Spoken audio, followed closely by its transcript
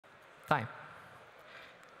time.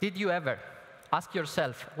 Did you ever ask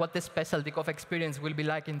yourself what the specialty coffee experience will be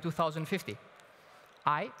like in 2050?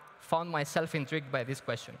 I found myself intrigued by this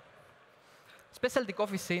question. Specialty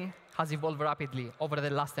coffee scene has evolved rapidly over the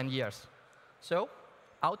last 10 years. So,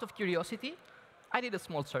 out of curiosity, I did a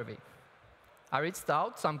small survey. I reached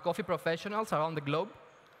out some coffee professionals around the globe,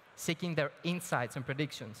 seeking their insights and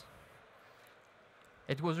predictions.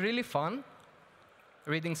 It was really fun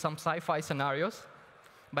reading some sci-fi scenarios,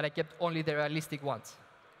 but I kept only the realistic ones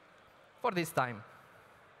for this time.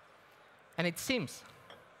 And it seems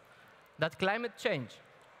that climate change,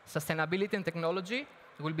 sustainability, and technology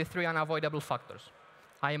will be three unavoidable factors.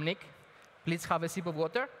 I am Nick. Please have a sip of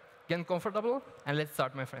water, get comfortable, and let's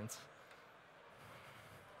start, my friends.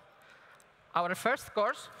 Our first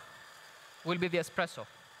course will be the espresso,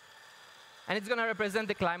 and it's going to represent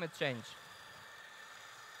the climate change.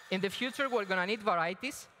 In the future, we're going to need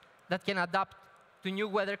varieties that can adapt to new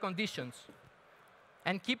weather conditions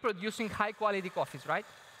and keep producing high-quality coffees, right?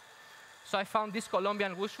 So I found this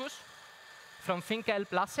Colombian Wush Wush from Finca El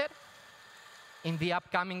Placer in the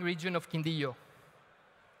upcoming region of Quindío.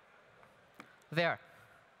 There,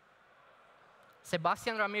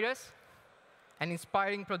 Sebastian Ramirez, an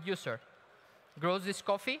inspiring producer, grows this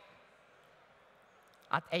coffee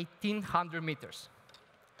at 1,800 meters.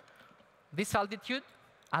 This altitude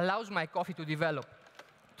allows my coffee to develop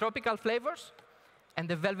tropical flavors and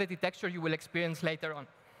the velvety texture you will experience later on.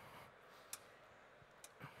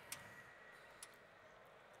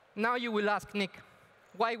 Now you will ask, Nick,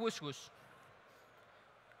 why Wush Wush?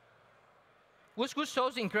 Wush Wush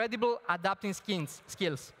shows incredible adapting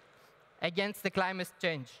skills against the climate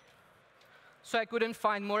change. So I couldn't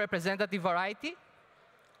find more representative variety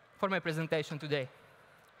for my presentation today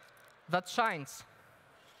that shines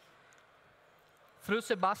through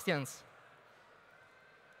Sebastian's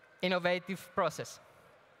innovative process.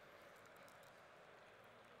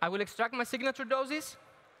 I will extract my signature doses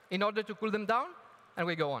in order to cool them down, and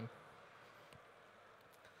we go on.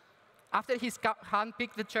 After he's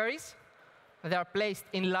hand-picked the cherries, they are placed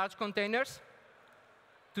in large containers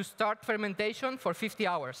to start fermentation for 50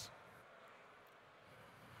 hours.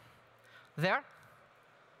 There,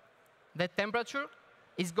 the temperature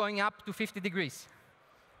is going up to 50 degrees.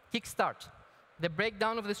 Kickstart the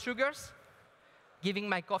breakdown of the sugars, giving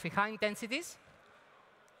my coffee high intensities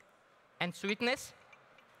and sweetness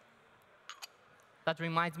that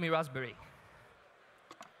reminds me raspberry.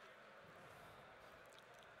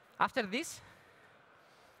 After this,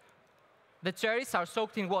 the cherries are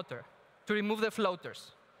soaked in water to remove the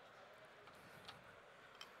floaters.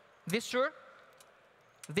 This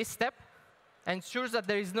step ensures that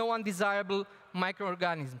there is no undesirable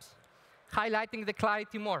microorganisms, highlighting the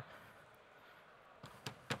clarity more.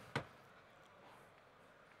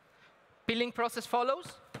 Peeling process follows,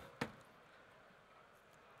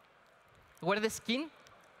 where the skin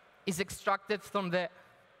is extracted from the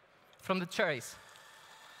cherries.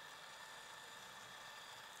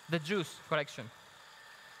 The juice, correction.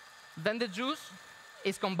 Then the juice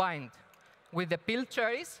is combined with the peeled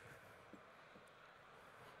cherries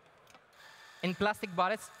in plastic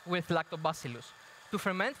barrels with lactobacillus to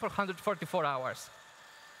ferment for 144 hours,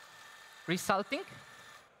 resulting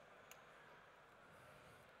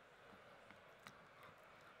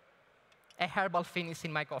a herbal finish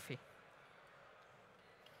in my coffee.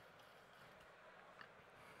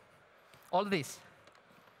 All this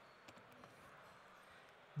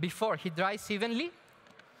before he dries evenly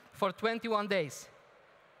for 21 days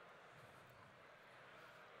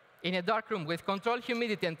in a dark room with controlled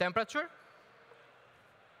humidity and temperature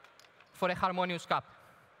for a harmonious cup,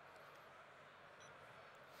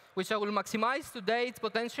 which I will maximize today its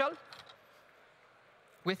potential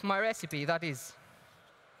with my recipe, that is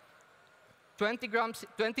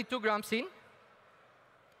 22 grams in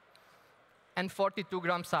and 42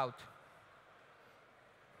 grams out.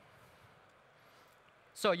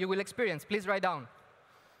 So you will experience, please write down,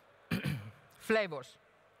 flavors: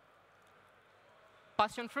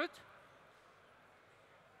 passion fruit,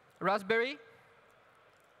 raspberry,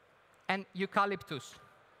 and eucalyptus.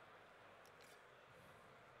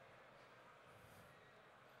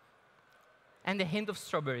 And a hint of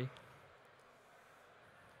strawberry.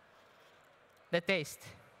 The taste.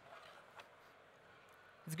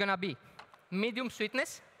 It's going to be medium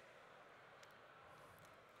sweetness,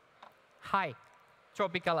 high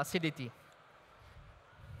tropical acidity,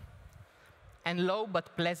 and low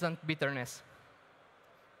but pleasant bitterness.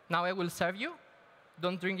 Now I will serve you.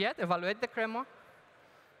 Don't drink yet. Evaluate the crema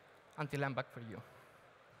until I'm back for you.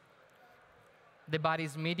 The body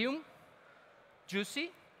is medium,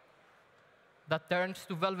 juicy, that turns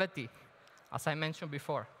to velvety, as I mentioned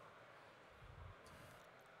before.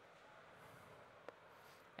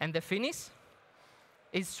 And the finish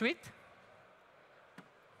is sweet.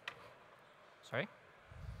 Sorry.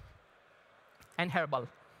 And herbal.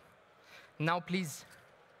 Now, please,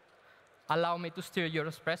 allow me to stir your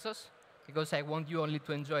espressos, because I want you only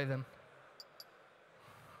to enjoy them.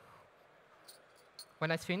 When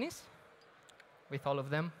I finish with all of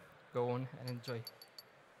them, go on and enjoy.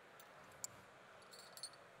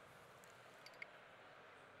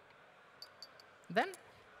 Then,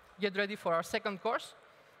 get ready for our second course,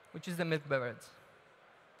 which is the milk beverage.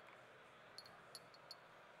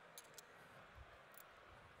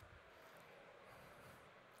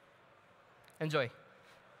 Enjoy.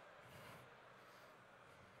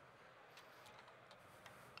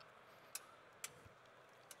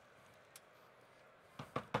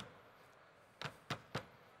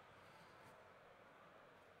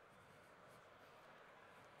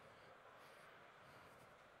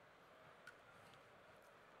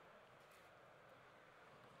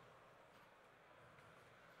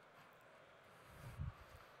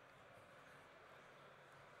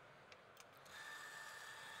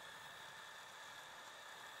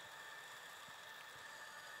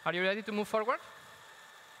 Are you ready to move forward?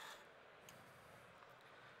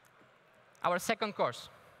 Our second course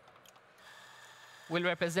will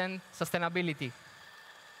represent sustainability.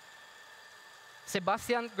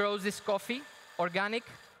 Sebastian grows this coffee organic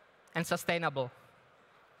and sustainable.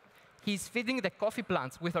 He's feeding the coffee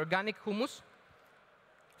plants with organic humus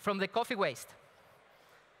from the coffee waste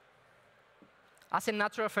as a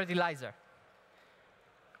natural fertilizer.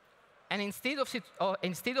 And instead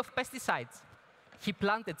of pesticides, he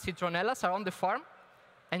planted citronellas around the farm,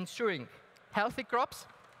 ensuring healthy crops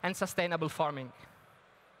and sustainable farming.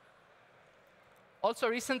 Also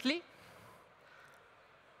recently,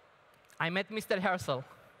 I met Mr. Hersel,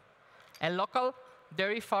 a local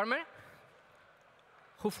dairy farmer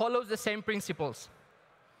who follows the same principles.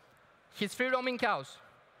 His free-roaming cows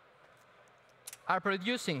are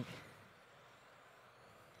producing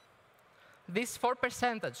this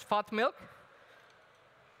 4% fat milk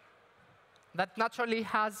that naturally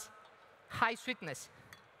has high sweetness.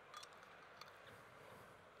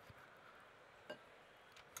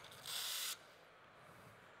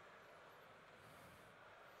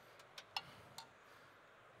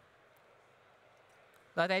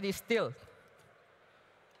 That I distill.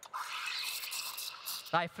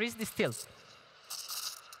 I freeze distilled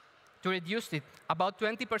to reduce it about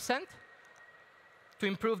 20% to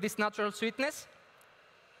improve this natural sweetness,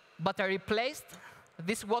 but I replaced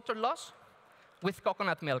this water loss with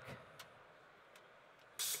coconut milk.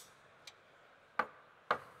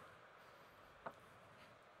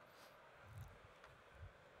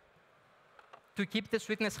 To keep the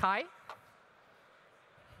sweetness high,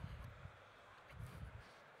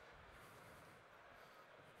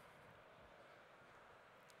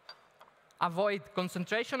 avoid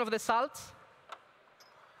concentration of the salts,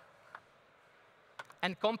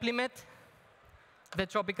 and complement the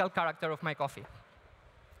tropical character of my coffee.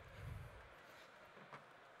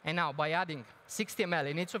 And now, by adding 60 ml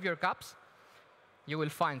in each of your cups, you will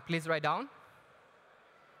find, please write down,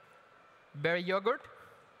 berry yogurt,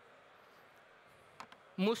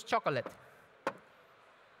 mousse chocolate,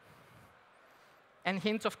 and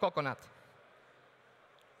hints of coconut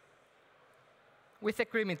with a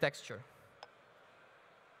creamy texture.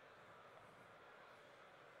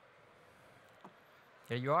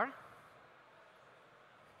 Here you are.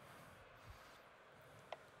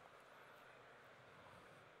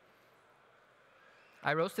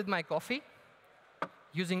 I roasted my coffee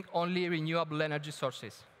using only renewable energy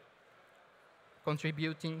sources,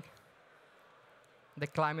 contributing the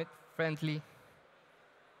climate-friendly.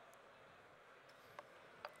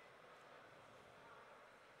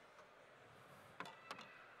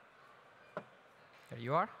 There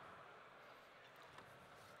you are.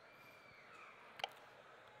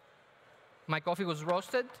 My coffee was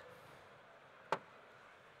roasted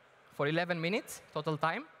for 11 minutes, total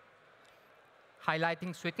time,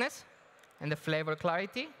 highlighting sweetness and the flavor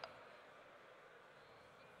clarity.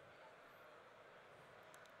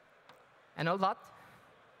 And all that.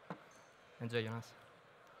 Enjoy, Jonas.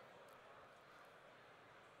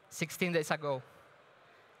 16 days ago,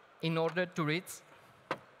 in order to reach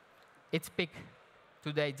its peak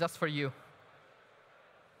today, just for you.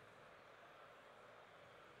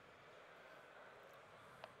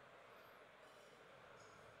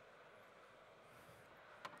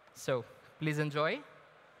 So please enjoy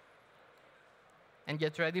and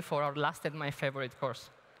get ready for our last and my favorite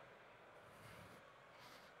course.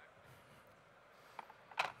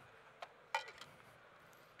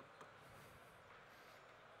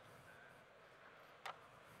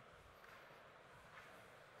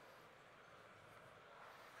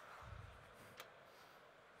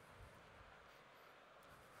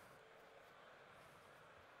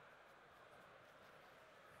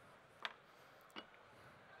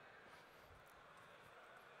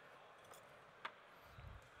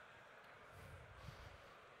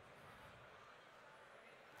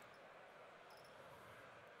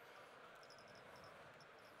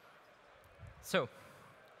 So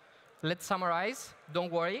let's summarize. Don't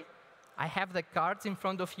worry. I have the cards in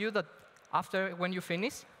front of you that after, when you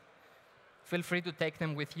finish, feel free to take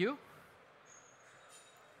them with you.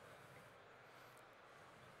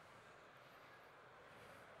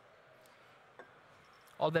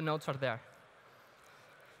 All the notes are there.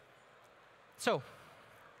 So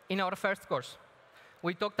in our first course,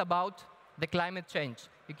 we talked about the climate change.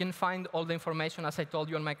 You can find all the information, as I told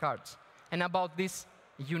you, on my cards. And about this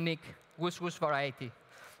unique whoosh-whoosh variety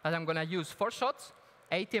that I'm going to use 4 shots,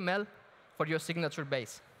 80 ml for your signature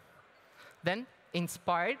base. Then,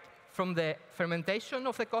 inspired from the fermentation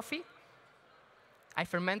of the coffee, I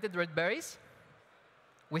fermented red berries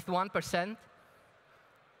with 1%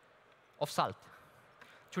 of salt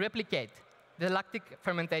to replicate the lactic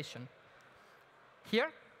fermentation.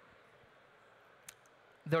 Here,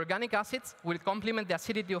 the organic acids will complement the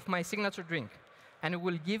acidity of my signature drink, and it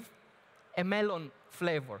will give a melon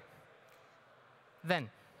flavor.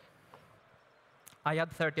 Then, I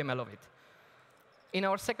add 30 ml of it. In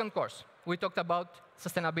our second course, we talked about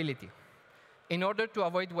sustainability. In order to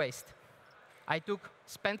avoid waste, I took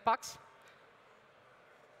spent packs,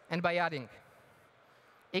 and by adding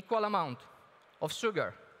equal amount of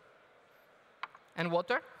sugar and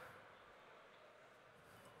water,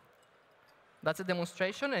 that's a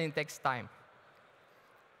demonstration, and it takes time.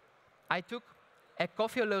 I took a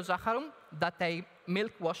coffee oleozaccharum that I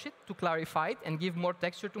milk wash it to clarify it and give more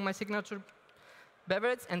texture to my signature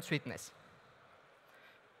beverage and sweetness.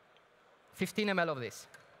 15 ml of this.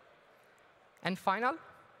 And final,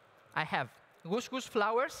 I have whoosh-whoosh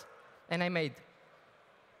flowers, and I made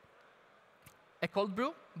a cold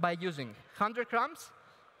brew by using 100 grams,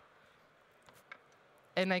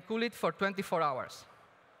 and I cool it for 24 hours.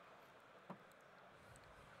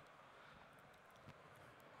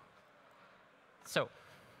 So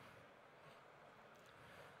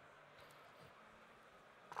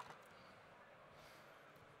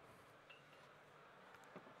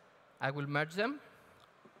I will merge them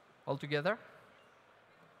all together.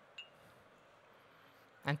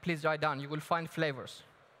 And please write down. You will find flavors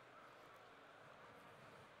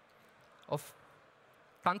of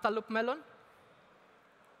cantaloupe melon,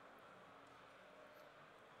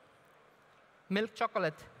 milk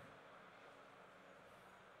chocolate,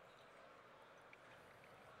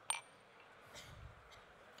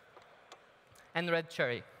 and red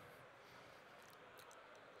cherry.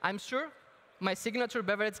 I'm sure my signature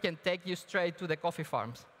beverage can take you straight to the coffee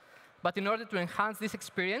farms. But in order to enhance this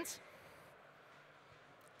experience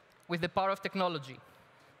with the power of technology,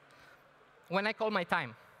 when I call my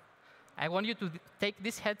time, I want you to take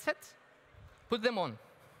these headsets, put them on,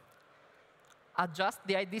 adjust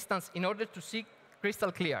the eye distance in order to see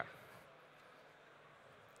crystal clear.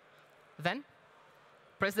 Then,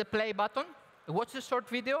 press the play button, watch the short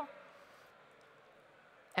video,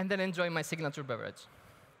 and then enjoy my signature beverage.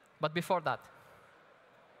 But before that,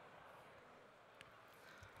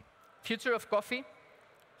 future of coffee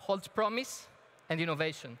holds promise and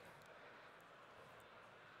innovation.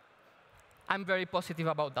 I'm very positive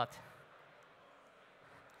about that.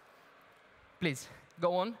 Please,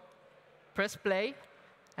 go on, press play,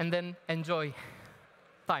 and then enjoy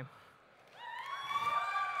time.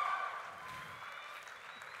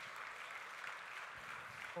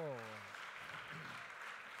 Oh.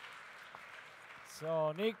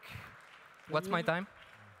 So, Nick. What's my time?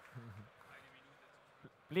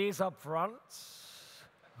 Please up front.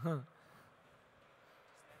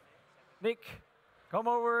 Nick, come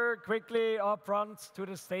over quickly up front to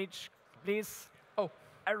the stage, please. Oh.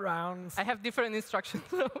 Around. I have different instructions.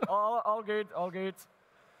 all good, all good.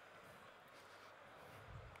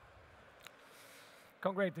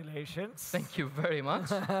 Congratulations. Thank you very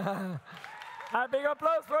much. A big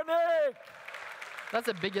applause for Nick. That's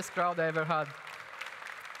the biggest crowd I ever had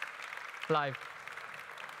live.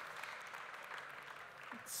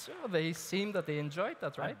 So they seem that they enjoyed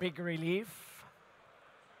that, right? A big relief.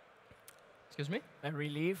 Excuse me? A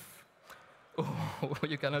relief. Oh,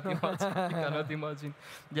 you cannot imagine. You cannot imagine.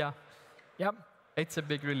 Yeah. Yep. It's a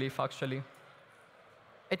big relief, actually.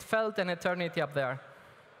 It felt an eternity up there.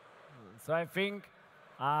 So I think,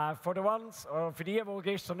 for the ones, or für die, die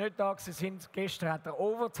gestern nicht da sind, gestern hat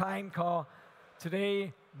Overtime gehabt.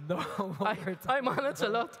 Today, no overtime. I manage a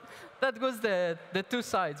lot. That was the two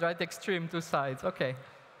sides, right? Extreme two sides. OK.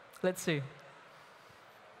 Let's see.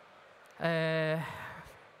 I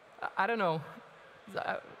don't know.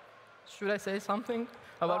 Should I say something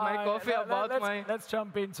about my coffee, Let's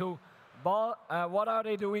jump into what are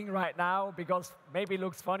they doing right now? Because maybe it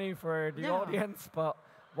looks funny for the audience, but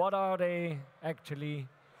what are they actually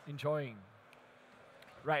enjoying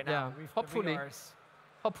right now with hopefully. the viewers?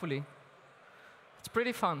 Hopefully. It's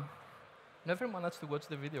pretty fun. Never managed to watch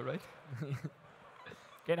the video, right?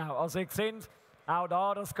 Genau, also ihr seht, auch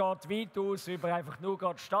da, das geht weit aus über einfach nur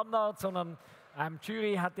gerade Standard, sondern die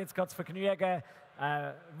Jury hat jetzt gerade das Vergnügen,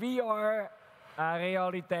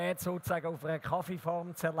 VR-Realität sozusagen auf einer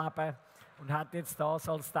Kaffeeform zu erleben und hat jetzt das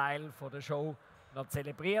als Teil von der Show noch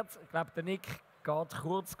zelebriert. Ich glaube, der Nick geht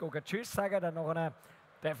kurz Tschüss sagen, dann nachher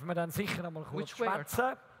dürfen wir dann sicher noch mal kurz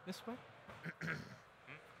schwätzen. This way?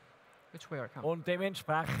 Which way are coming? Und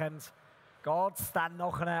dementsprechend geht es dann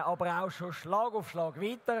nachher aber auch schon Schlag auf Schlag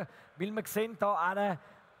weiter, weil wir sehen hier,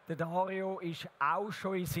 der Dario ist auch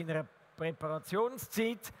schon in seiner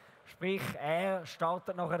Präparationszeit, sprich er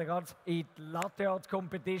startet nachher ganz in die Latte Art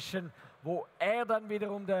Competition, wo er dann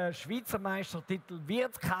wiederum den Schweizer Meistertitel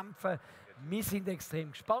wird kämpfen. Wir sind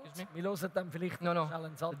extrem gespannt. Wir hören dann vielleicht noch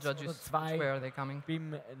einen Satz oder zwei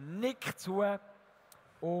beim Nick zu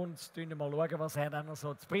und schauen mal, was er dann noch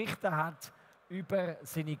so zu berichten hat über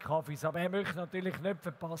seine Kaffees. Aber er möchte natürlich nicht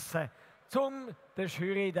verpassen, der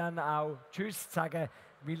Jury dann auch Tschüss zu sagen,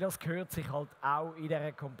 weil das gehört sich halt auch in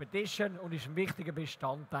dieser Competition und ist ein wichtiger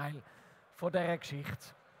Bestandteil von dieser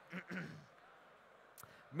Geschichte.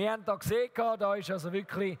 Wir haben hier gesehen, da war also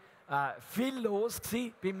wirklich viel los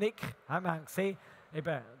beim Nick. Wir haben gesehen,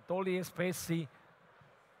 eben tolle Espressi,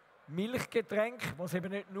 Milchgetränk, was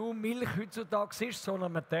eben nicht nur Milch heutzutage ist,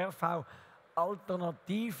 sondern man darf auch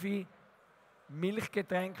alternative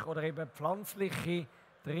Milchgetränke oder eben pflanzliche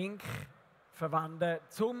Trink verwenden,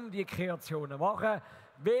 um die Kreationen zu machen,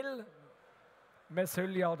 weil man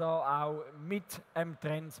soll ja da auch mit dem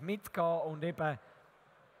Trend mitgehen und eben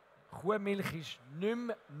Kuhmilch ist nicht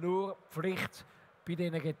mehr nur Pflicht bei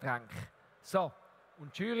diesen Getränken. So,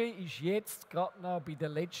 und die Jury ist jetzt gerade noch bei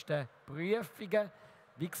den letzten Prüfungen.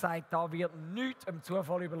 Wie gesagt, da wird nichts dem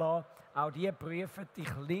Zufall überlassen. Auch die prüfen die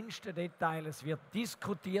kleinsten Details. Es wird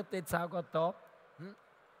diskutiert jetzt auch gerade da.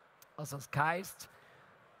 Also das heisst,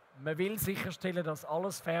 man will sicherstellen, dass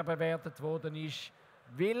alles fair bewertet worden ist,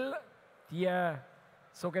 weil die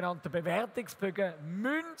sogenannten Bewertungsbögen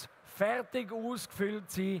müssen fertig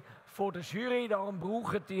ausgefüllt sein von der Jury. Darum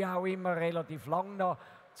brauchen die auch immer relativ lang noch,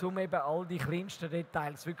 um eben all die kleinsten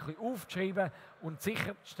Details wirklich aufzuschreiben und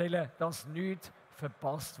sicherzustellen, dass nichts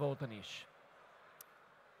verpasst worden ist.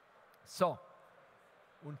 So,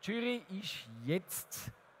 und die Jury ist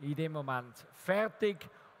jetzt in dem Moment fertig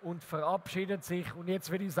und verabschiedet sich. Und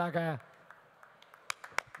jetzt würde ich sagen,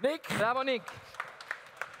 Nick. Bravo, Nick.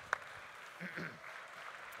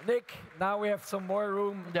 Nick, now we have some more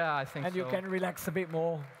room. Yeah, I think and you can relax a bit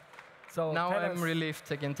more. So now I'm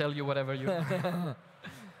relieved. I can tell you whatever you want.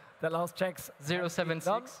 The last checks.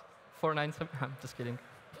 076 497. I'm just kidding.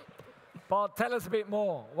 But tell us a bit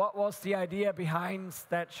more. What was the idea behind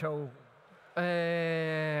that show?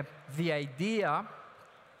 The idea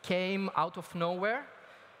came out of nowhere.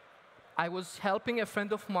 I was helping a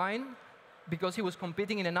friend of mine because he was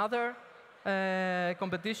competing in another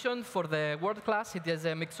competition for the world class. It is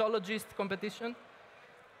a mixologist competition,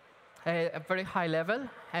 a very high level.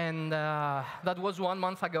 And that was 1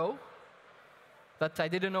 month ago that I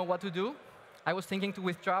didn't know what to do. I was thinking to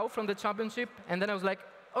withdraw from the championship. And then I was like,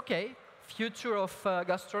 OK, future of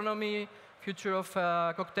gastronomy, future of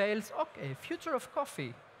cocktails, OK, future of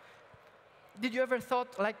coffee. Did you ever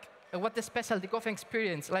thought, like, what the specialty coffee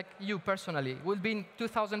experience, like you personally, will be in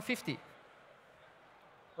 2050?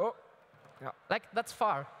 Oh, yeah. Like, that's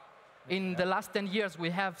far. In the last 10 years, we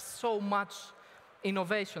have so much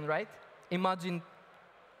innovation, right? Imagine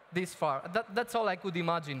this far. That's all I could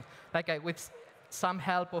imagine. Like, with some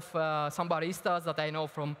help of some baristas that I know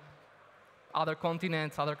from other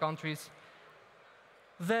continents, other countries.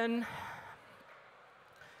 Then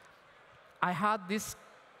I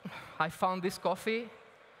found this coffee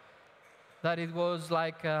that it was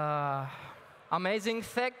like amazing.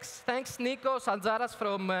 Thanks, Nikos Alzaras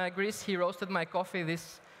from Greece. He roasted my coffee,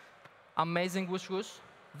 this amazing whoosh whoosh,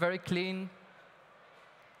 very clean.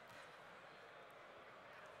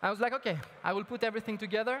 I was like, OK, I will put everything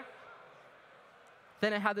together.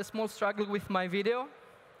 Then I had a small struggle with my video.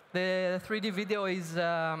 The 3D video is,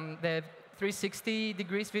 the 360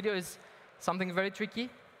 degrees video is something very tricky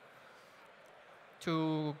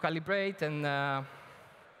to calibrate and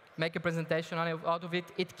make a presentation out of it.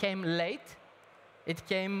 It came late. It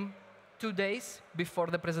came 2 days before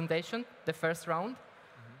the presentation, the first round.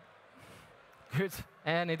 Good.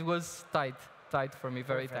 And it was tight for me,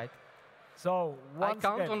 very tight. So I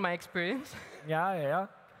count on my experience. Yeah.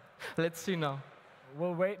 Let's see now.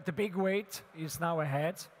 We'll wait. The big wait is now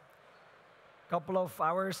ahead. Couple of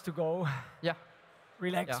hours to go. Yeah.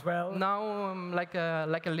 Relax well. Now, like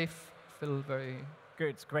a leaf, feel very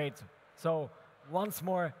good. Great. So once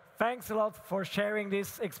more, thanks a lot for sharing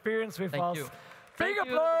this experience with us. Thank you. Big Thank you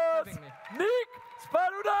for applause, having me. Nick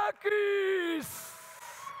Spanoudakis!